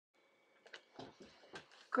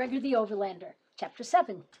Gregor the Overlander, Chapter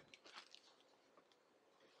 7.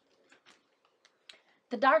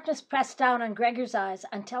 The darkness pressed down on Gregor's eyes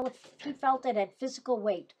until he felt it had physical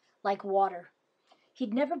weight, like water.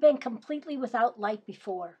 He'd never been completely without light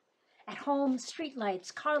before. At home, street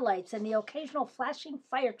lights, car lights, and the occasional flashing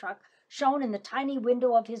fire truck shone in the tiny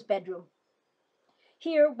window of his bedroom.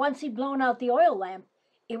 Here, once he'd blown out the oil lamp,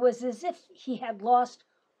 it was as if he had lost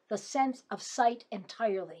the sense of sight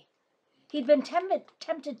entirely. He'd been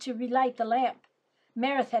tempted to relight the lamp.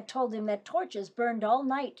 Meredith had told him that torches burned all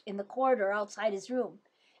night in the corridor outside his room,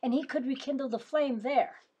 and he could rekindle the flame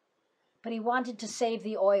there. But he wanted to save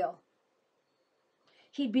the oil.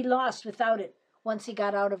 He'd be lost without it once he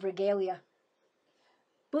got out of Regalia.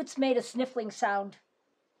 Boots made a sniffling sound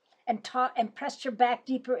and pressed her back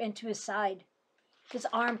deeper into his side. His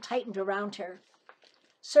arm tightened around her.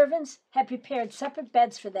 Servants had prepared separate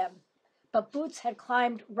beds for them, but Boots had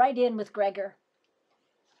climbed right in with Gregor.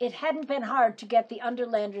 It hadn't been hard to get the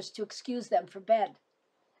Underlanders to excuse them for bed.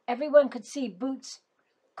 Everyone could see Boots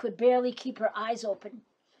could barely keep her eyes open,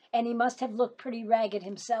 and he must have looked pretty ragged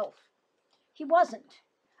himself. He wasn't.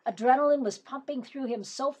 Adrenaline was pumping through him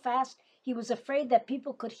so fast he was afraid that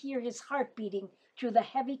people could hear his heart beating through the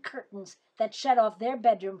heavy curtains that shut off their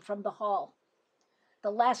bedroom from the hall. The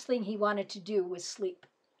last thing he wanted to do was sleep.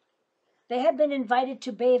 They had been invited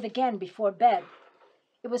to bathe again before bed.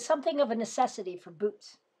 It was something of a necessity for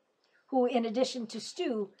Boots, who, in addition to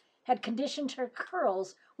stew, had conditioned her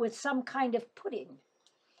curls with some kind of pudding.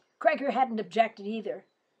 Gregor hadn't objected either.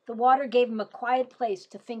 The water gave him a quiet place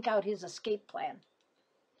to think out his escape plan.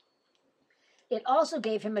 It also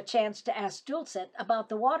gave him a chance to ask Dulcet about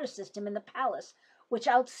the water system in the palace,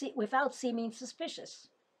 without seeming suspicious.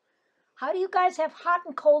 "How do you guys have hot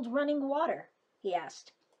and cold running water?" he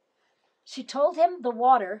asked. She told him the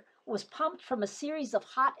water was pumped from a series of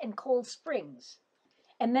hot and cold springs.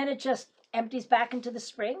 "And then it just empties back into the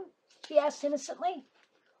spring?" he asked innocently.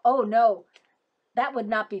 "Oh, no, that would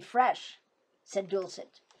not be fresh," said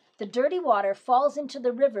Dulcet. "The dirty water falls into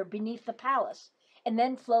the river beneath the palace and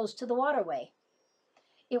then flows to the waterway."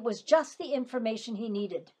 It was just the information he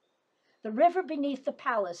needed. The river beneath the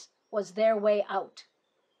palace was their way out.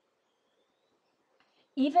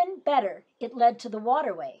 Even better, it led to the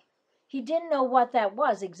waterway. He didn't know what that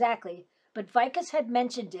was exactly, but Vicus had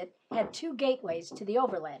mentioned it had two gateways to the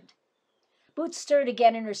overland. Boots stirred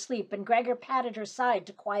again in her sleep, and Gregor patted her side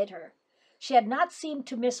to quiet her. She had not seemed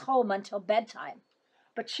to miss home until bedtime,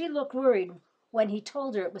 but she looked worried when he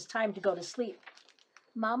told her it was time to go to sleep.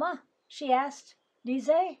 "Mama?" she asked.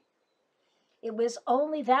 "Gthe?" It was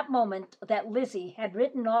only that moment that Lizzie had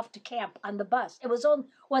ridden off to camp on the bus.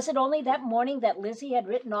 Was it only that morning that Lizzie had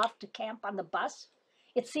ridden off to camp on the bus?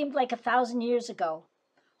 It seemed like 1,000 years ago.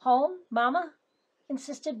 "Home, Mama?"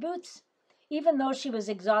 insisted Boots. Even though she was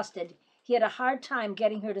exhausted, he had a hard time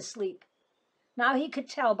getting her to sleep. Now he could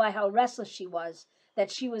tell by how restless she was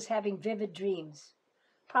that she was having vivid dreams,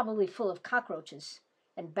 probably full of cockroaches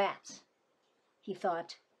and bats, he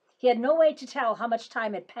thought. He had no way to tell how much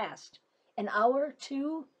time had passed. An hour,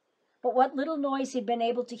 2, but what little noise he'd been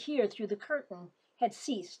able to hear through the curtain had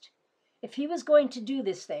ceased. If he was going to do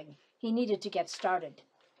this thing, he needed to get started.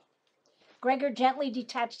 Gregor gently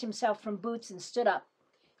detached himself from Boots and stood up.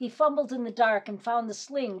 He fumbled in the dark and found the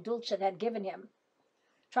sling Dulcet had given him.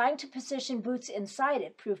 Trying to position Boots inside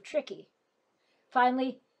it proved tricky.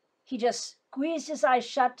 Finally, he just squeezed his eyes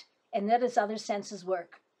shut and let his other senses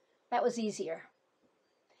work. That was easier.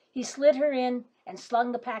 He slid her in and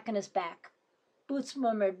slung the pack on his back. Boots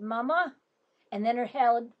murmured, "Mama," and then her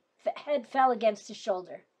head fell against his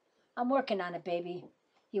shoulder. "I'm working on it, baby,"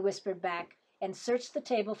 he whispered back, and searched the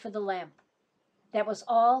table for the lamp. That was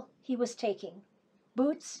all he was taking.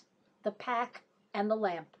 Boots, the pack, and the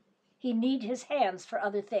lamp. He'd need his hands for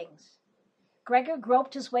other things. Gregor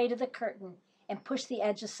groped his way to the curtain and pushed the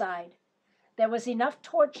edge aside. There was enough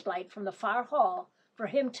torchlight from the far hall for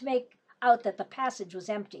him to make out that the passage was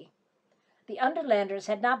empty. The Underlanders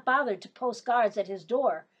had not bothered to post guards at his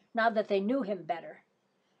door now that they knew him better.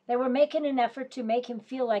 They were making an effort to make him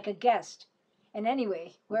feel like a guest, and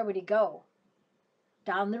anyway, where would he go?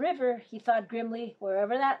 Down the river, he thought grimly,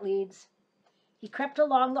 wherever that leads. He crept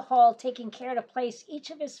along the hall, taking care to place each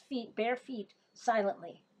of his bare feet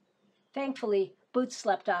silently. Thankfully, Boots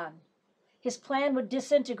slept on. His plan would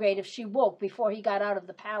disintegrate if she woke before he got out of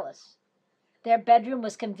the palace. Their bedroom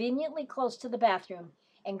was conveniently close to the bathroom,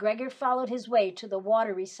 and Gregor followed his way to the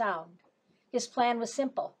watery sound. His plan was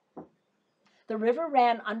simple. The river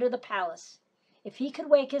ran under the palace. If he could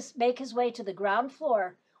make his way to the ground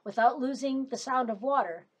floor without losing the sound of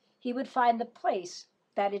water, he would find the place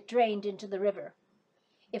that it drained into the river.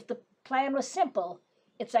 If the plan was simple,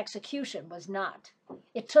 its execution was not.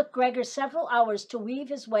 It took Gregor several hours to weave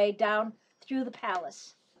his way down through the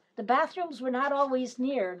palace. The bathrooms were not always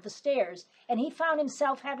near the stairs, and he found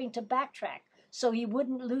himself having to backtrack so he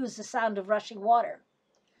wouldn't lose the sound of rushing water.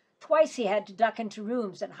 Twice he had to duck into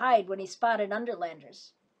rooms and hide when he spotted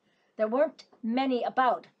Underlanders. There weren't many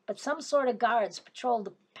about, but some sort of guards patrolled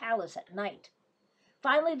the palace at night.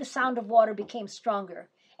 Finally, the sound of water became stronger,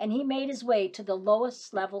 and he made his way to the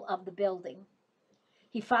lowest level of the building.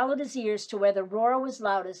 He followed his ears to where the roar was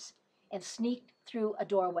loudest and sneaked through a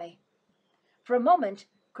doorway. For a moment,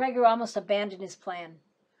 Gregor almost abandoned his plan.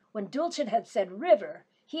 When Dulcet had said river,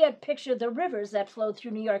 he had pictured the rivers that flowed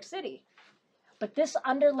through New York City. But this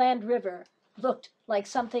underland river looked like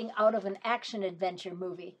something out of an action-adventure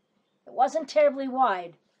movie. It wasn't terribly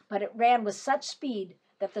wide, but it ran with such speed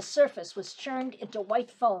that the surface was churned into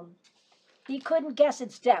white foam. He couldn't guess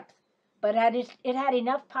its depth, but it had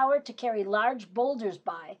enough power to carry large boulders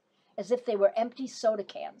by, as if they were empty soda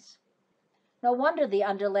cans. No wonder the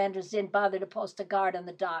Underlanders didn't bother to post a guard on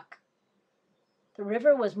the dock. The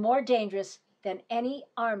river was more dangerous than any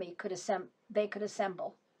army they could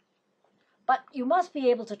assemble. But you must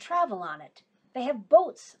be able to travel on it. They have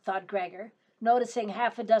boats, thought Gregor, noticing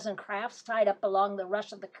half a dozen crafts tied up along the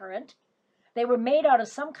rush of the current. They were made out of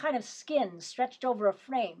some kind of skin stretched over a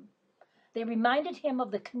frame. They reminded him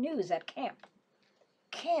of the canoes at camp.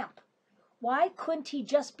 Camp! Why couldn't he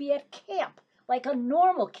just be at camp, like a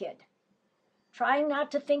normal kid? Trying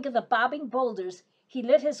not to think of the bobbing boulders, he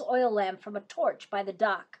lit his oil lamp from a torch by the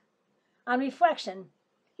dock. On reflection,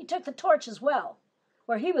 he took the torch as well.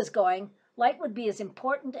 Where he was going, light would be as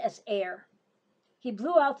important as air. He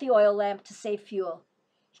blew out the oil lamp to save fuel.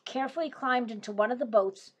 He carefully climbed into one of the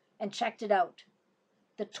boats and checked it out.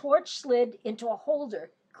 The torch slid into a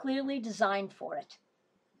holder clearly designed for it.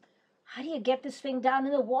 How do you get this thing down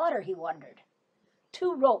in the water, he wondered.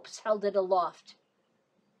 2 ropes held it aloft.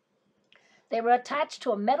 They were attached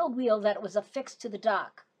to a metal wheel that was affixed to the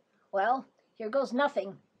dock. Well, here goes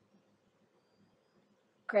nothing,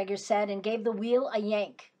 Gregor said, and gave the wheel a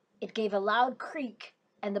yank. It gave a loud creak,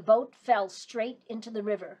 and the boat fell straight into the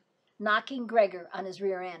river, knocking Gregor on his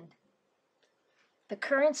rear end. The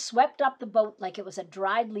current swept up the boat like it was a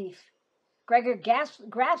dried leaf. Gregor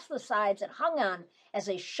grasped the sides and hung on as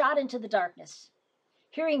they shot into the darkness.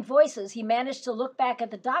 Hearing voices, he managed to look back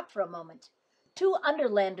at the dock for a moment. 2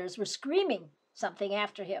 Underlanders were screaming something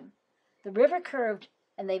after him. The river curved,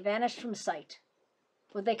 and they vanished from sight.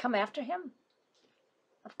 Would they come after him?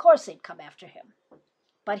 Of course they'd come after him.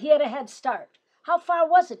 But he had a head start. How far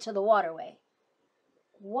was it to the waterway?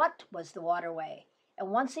 What was the waterway?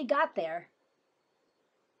 And once he got there,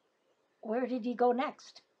 where did he go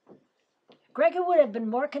next? Gregor would have been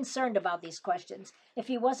more concerned about these questions if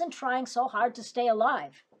he wasn't trying so hard to stay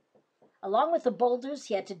alive. Along with the boulders,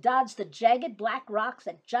 he had to dodge the jagged black rocks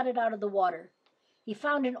that jutted out of the water. He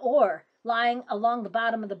found an oar lying along the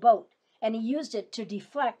bottom of the boat, and he used it to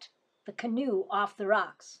deflect the canoe off the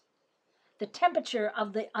rocks. The temperature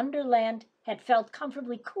of the underland had felt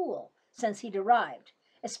comfortably cool since he'd arrived,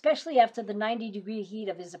 especially after the 90-degree heat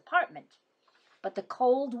of his apartment. But the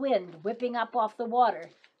cold wind whipping up off the water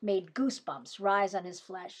made goosebumps rise on his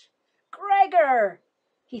flesh. Gregor!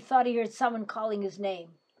 He thought he heard someone calling his name.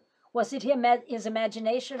 Was it his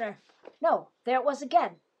imagination, or... No, there it was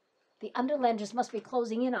again. The Underlanders must be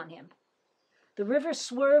closing in on him. The river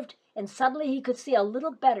swerved, and suddenly he could see a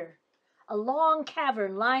little better. A long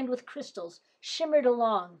cavern lined with crystals shimmered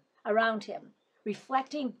around him,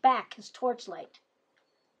 reflecting back his torchlight.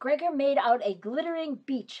 Gregor made out a glittering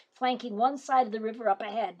beach flanking one side of the river up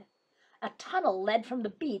ahead. A tunnel led from the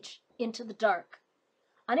beach into the dark.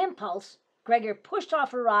 On impulse, Gregor pushed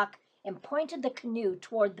off a rock and pointed the canoe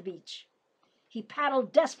toward the beach. He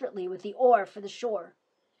paddled desperately with the oar for the shore.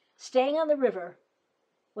 Staying on the river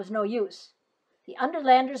was no use. The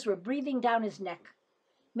Underlanders were breathing down his neck.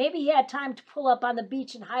 Maybe he had time to pull up on the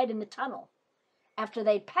beach and hide in the tunnel. After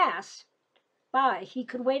they'd pass by, he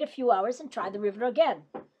could wait a few hours and try the river again.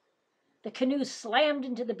 The canoe slammed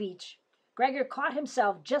into the beach. Gregor caught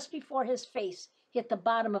himself just before his face hit the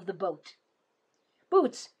bottom of the boat.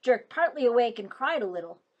 Boots jerked partly awake and cried a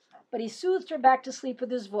little, but he soothed her back to sleep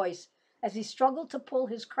with his voice as he struggled to pull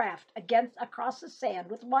his craft across the sand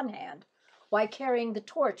with one hand while carrying the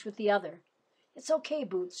torch with the other. It's okay,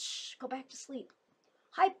 Boots. Shh, go back to sleep.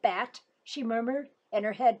 Hi, Bat, she murmured, and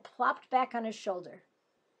her head plopped back on his shoulder.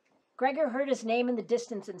 Gregor heard his name in the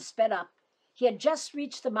distance and sped up. He had just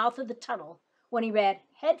reached the mouth of the tunnel when he ran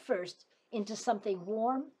headfirst into something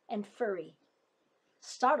warm and furry.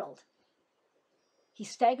 Startled, he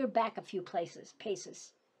staggered back a few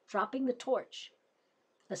paces, dropping the torch.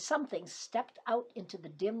 The something stepped out into the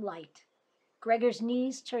dim light. Gregor's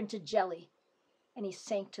knees turned to jelly, and he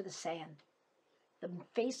sank to the sand. The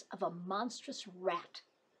face of a monstrous rat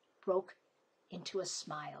broke into a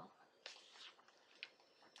smile.